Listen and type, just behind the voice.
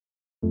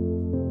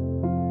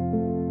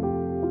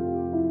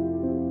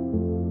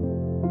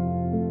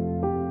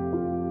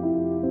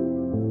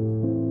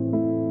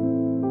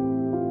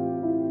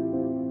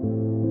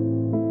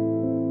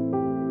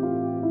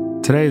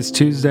Today is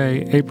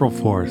Tuesday, April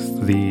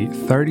 4th, the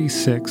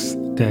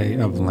 36th day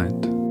of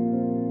Lent.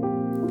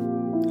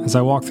 As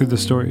I walk through the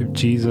story of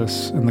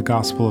Jesus in the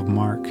Gospel of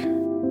Mark,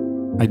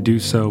 I do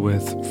so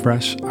with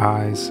fresh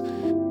eyes,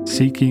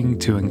 seeking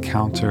to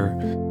encounter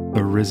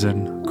the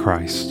risen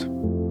Christ.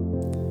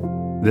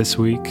 This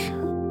week,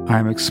 I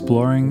am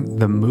exploring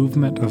the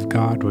movement of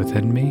God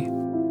within me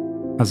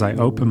as I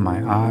open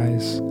my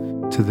eyes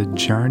to the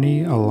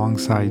journey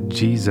alongside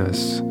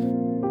Jesus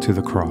to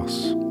the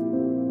cross.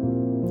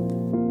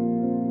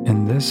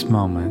 In this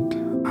moment,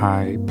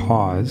 I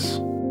pause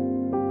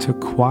to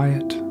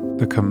quiet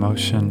the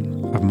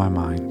commotion of my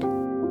mind.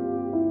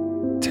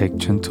 Take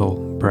gentle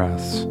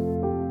breaths,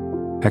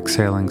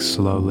 exhaling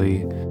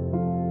slowly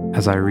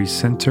as I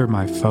recenter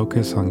my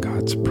focus on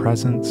God's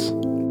presence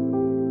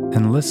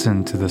and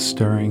listen to the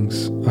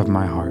stirrings of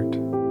my heart.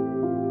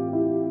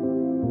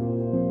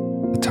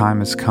 The time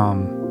has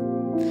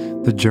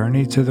come. The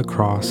journey to the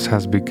cross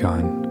has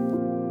begun.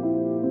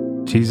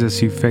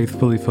 Jesus, you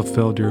faithfully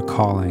fulfilled your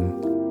calling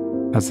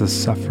as the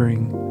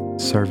suffering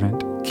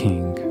servant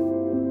king.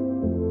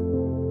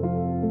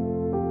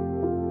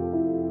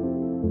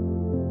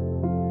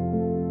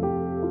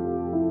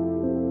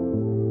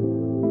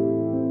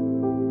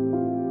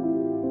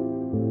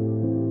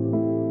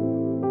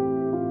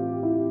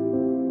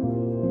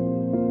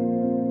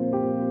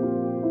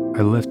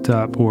 I lift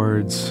up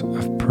words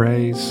of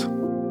praise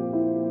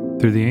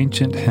through the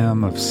ancient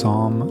hymn of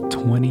Psalm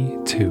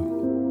 22.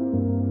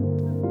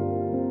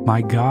 My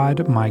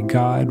God,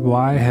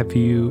 why have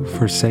you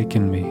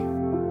forsaken me?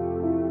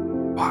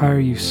 Why are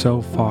you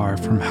so far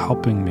from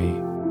helping me,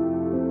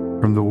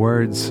 from the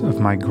words of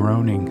my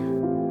groaning?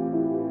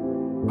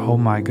 Oh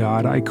my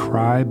God, I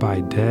cry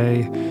by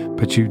day,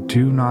 but you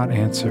do not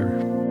answer,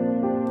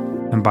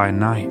 and by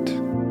night,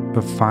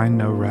 but find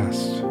no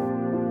rest.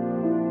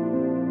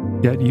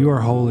 Yet you are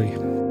holy,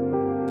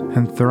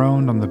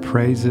 enthroned on the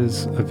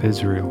praises of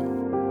Israel.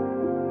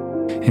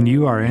 In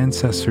you our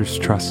ancestors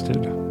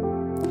trusted.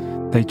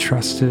 They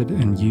trusted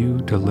and you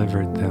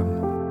delivered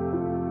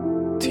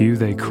them. To you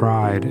they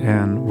cried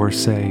and were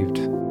saved.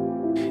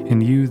 In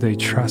you they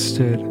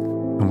trusted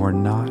and were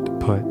not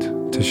put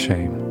to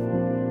shame.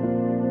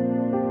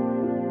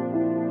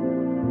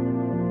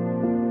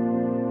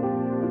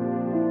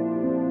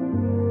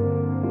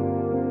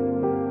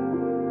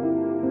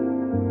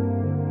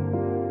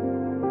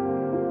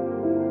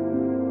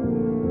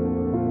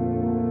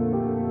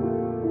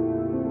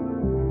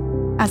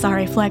 As I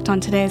reflect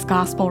on today's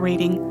gospel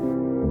reading,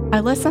 I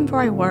listen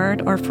for a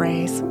word or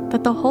phrase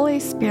that the Holy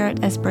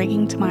Spirit is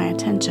bringing to my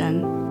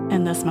attention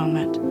in this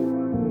moment.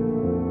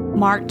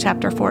 Mark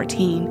chapter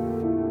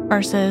 14,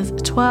 verses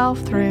 12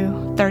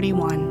 through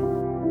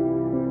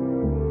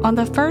 31. On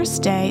the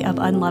first day of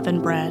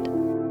unleavened bread,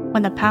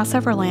 when the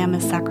Passover lamb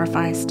is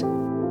sacrificed,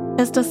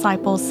 his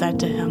disciples said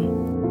to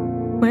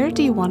him, "Where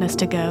do you want us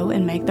to go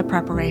and make the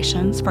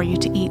preparations for you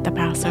to eat the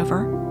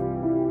Passover?"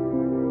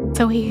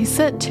 So he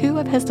sent two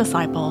of his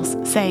disciples,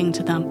 saying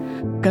to them,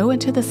 "Go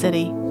into the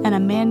city, and a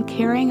man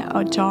carrying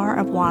a jar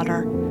of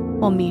water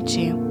will meet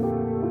you.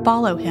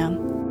 Follow him,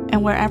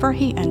 and wherever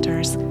he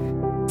enters,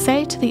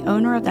 say to the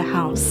owner of the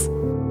house,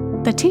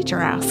 'The teacher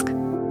asks,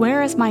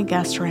 where is my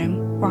guest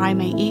room where I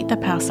may eat the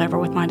Passover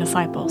with my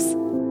disciples?'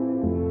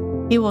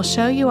 He will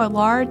show you a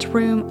large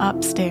room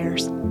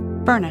upstairs,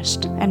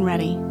 furnished and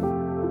ready.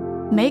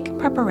 Make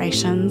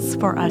preparations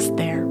for us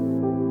there."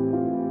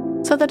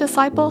 So the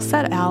disciples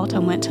set out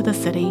and went to the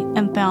city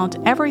and found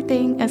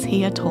everything as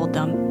he had told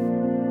them.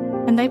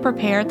 And they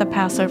prepared the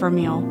Passover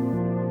meal.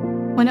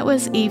 When it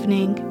was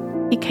evening,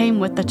 he came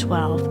with the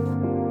 12.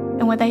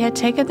 And when they had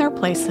taken their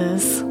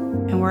places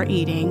and were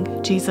eating,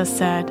 Jesus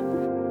said,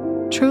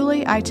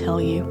 "Truly I tell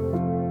you,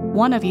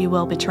 one of you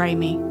will betray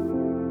me,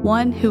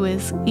 one who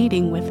is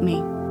eating with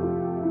me."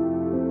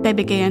 They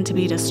began to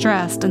be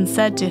distressed and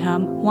said to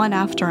him, one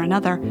after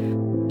another,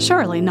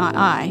 "Surely not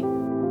I."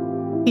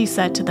 He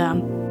said to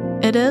them,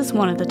 "It is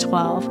one of the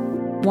 12,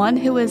 one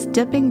who is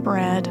dipping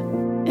bread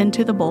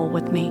into the bowl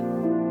with me.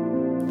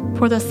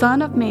 For the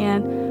Son of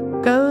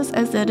Man goes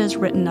as it is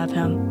written of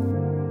him.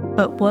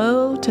 But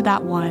woe to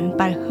that one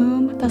by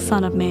whom the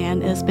Son of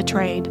Man is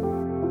betrayed.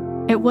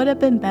 It would have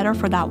been better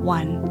for that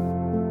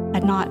one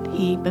had not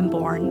he been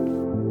born."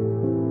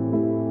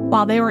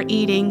 While they were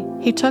eating,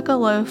 he took a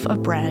loaf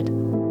of bread,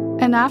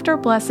 and after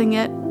blessing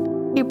it,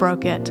 he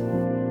broke it,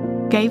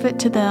 gave it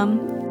to them,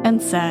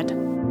 and said,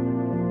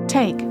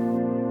 "Take,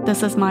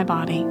 this is my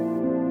body."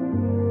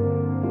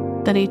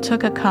 Then he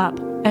took a cup,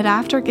 and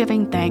after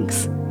giving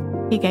thanks,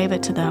 he gave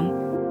it to them,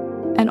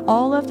 and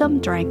all of them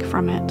drank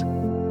from it.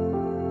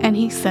 And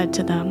he said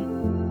to them,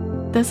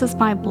 "This is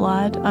my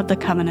blood of the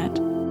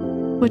covenant,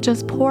 which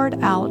is poured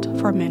out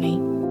for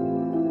many.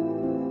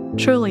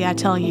 Truly I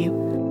tell you,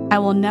 I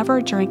will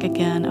never drink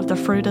again of the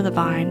fruit of the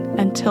vine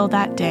until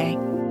that day,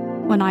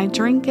 when I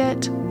drink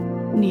it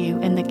new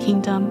in the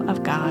kingdom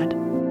of God."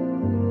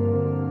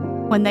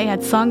 When they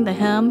had sung the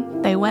hymn,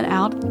 they went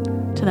out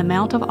to the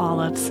Mount of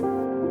Olives,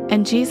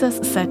 and Jesus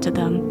said to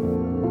them,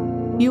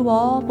 "You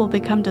all will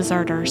become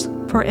deserters,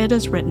 for it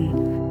is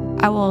written,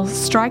 I will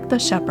strike the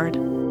shepherd,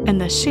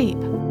 and the sheep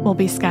will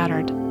be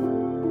scattered.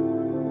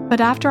 But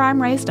after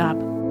I'm raised up,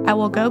 I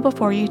will go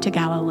before you to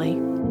Galilee."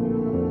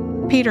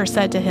 Peter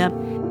said to him,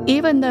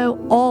 "Even though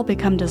all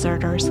become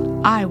deserters,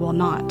 I will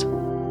not."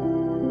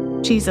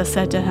 Jesus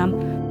said to him,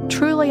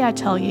 "Truly I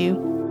tell you,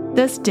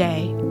 this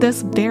day,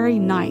 this very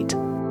night,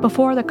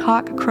 before the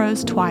cock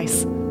crows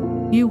twice,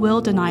 you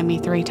will deny me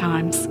 3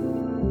 times."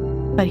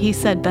 But he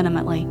said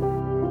vehemently,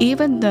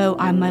 "Even though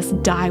I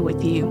must die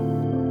with you,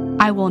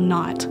 I will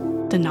not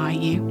deny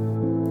you."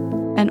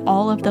 And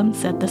all of them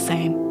said the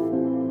same.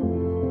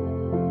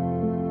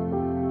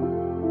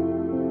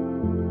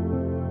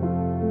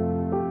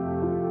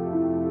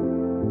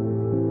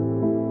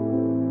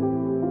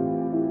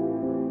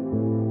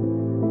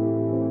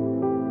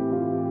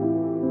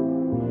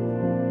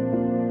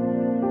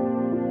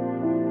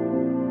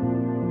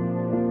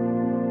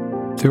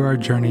 Through our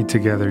journey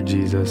together,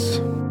 Jesus,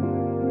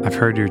 I've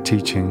heard your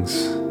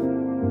teachings,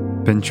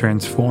 been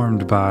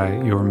transformed by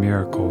your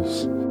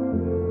miracles,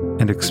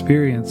 and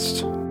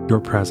experienced your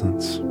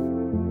presence.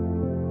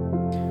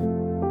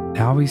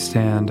 Now we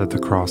stand at the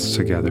cross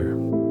together.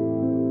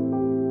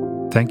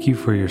 Thank you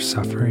for your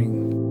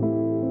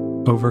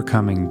suffering,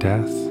 overcoming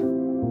death,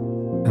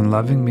 and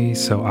loving me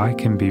so I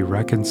can be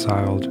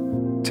reconciled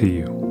to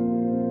you.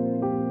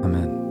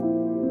 Amen.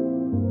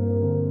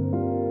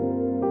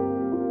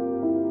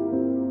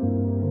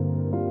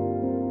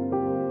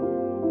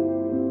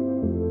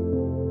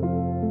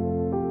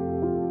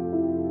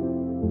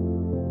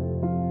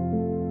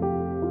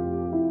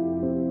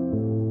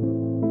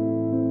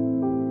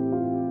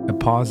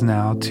 Pause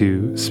now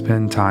to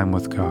spend time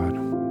with God,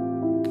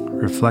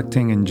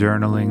 reflecting and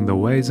journaling the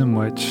ways in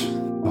which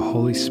the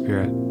Holy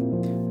Spirit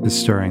is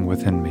stirring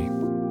within me.